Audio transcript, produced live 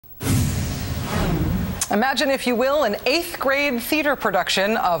Imagine, if you will, an 8th grade theater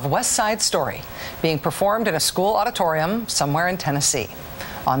production of West Side Story being performed in a school auditorium somewhere in Tennessee.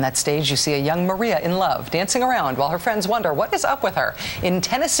 On that stage, you see a young Maria in love dancing around while her friends wonder what is up with her. In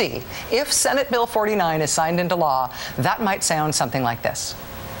Tennessee, if Senate Bill 49 is signed into law, that might sound something like this.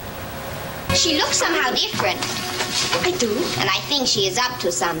 She looks somehow different. I do. And I think she is up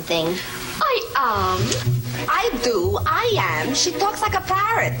to something. I do. I am. She talks like a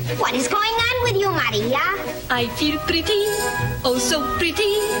parrot. What is going on with you, Maria? I feel pretty, oh so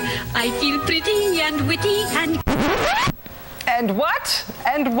pretty. I feel pretty and witty and... And what?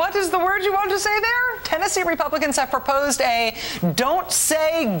 And what is the word you want to say there? Tennessee Republicans have proposed a "Don't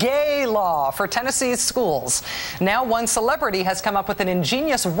Say Gay" law for Tennessee's schools. Now one celebrity has come up with an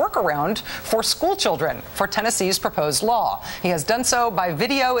ingenious workaround for school children for Tennessee's proposed law. He has done so by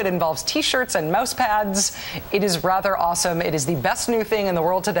video. It involves T-shirts and mouse pads. It is rather awesome. It is the best new thing in the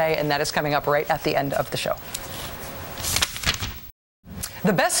world today, and that is coming up right at the end of the show.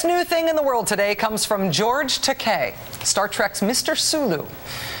 The best new thing in the world today comes from George Takei, Star Trek's Mr. Sulu.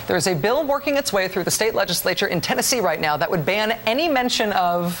 There is a bill working its way through the state legislature in Tennessee right now that would ban any mention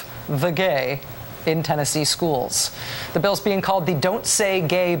of the gay in Tennessee schools. The bill's being called the "Don't Say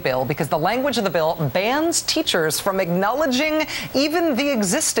Gay" bill because the language of the bill bans teachers from acknowledging even the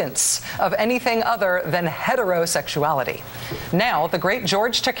existence of anything other than heterosexuality. Now, the great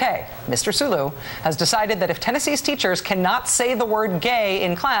George Takei, Mr. Sulu, has decided that if Tennessee's teachers cannot say the word gay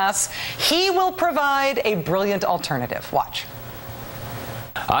in class, he will provide a brilliant alternative. Watch.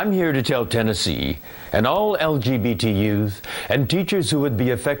 I'm here to tell Tennessee and all LGBT youth and teachers who would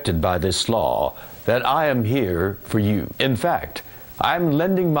be affected by this law that I am here for you. In fact, I'm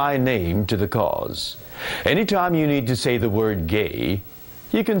lending my name to the cause. Anytime you need to say the word gay,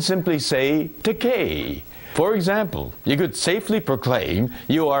 you can simply say Takei. For example, you could safely proclaim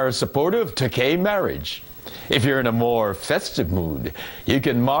you are a supporter of Takei marriage. If you're in a more festive mood, you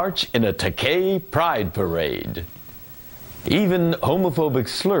can march in a Takei pride parade. Even homophobic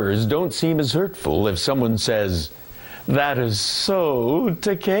slurs don't seem as hurtful if someone says, "That is so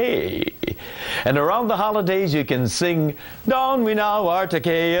Takei." And around the holidays you can sing, "Don we now our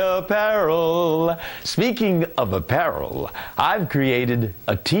Takei apparel." Speaking of apparel, I've created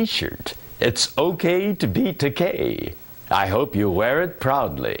a t-shirt. It's okay to be Takei. I hope you wear it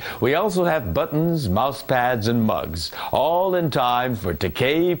proudly. We also have buttons, mouse pads, and mugs, all in time for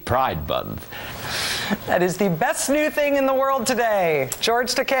Takei Pride Month. That is the best new thing in the world today.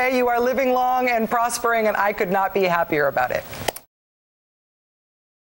 George Takei, you are living long and prospering, and I could not be happier about it.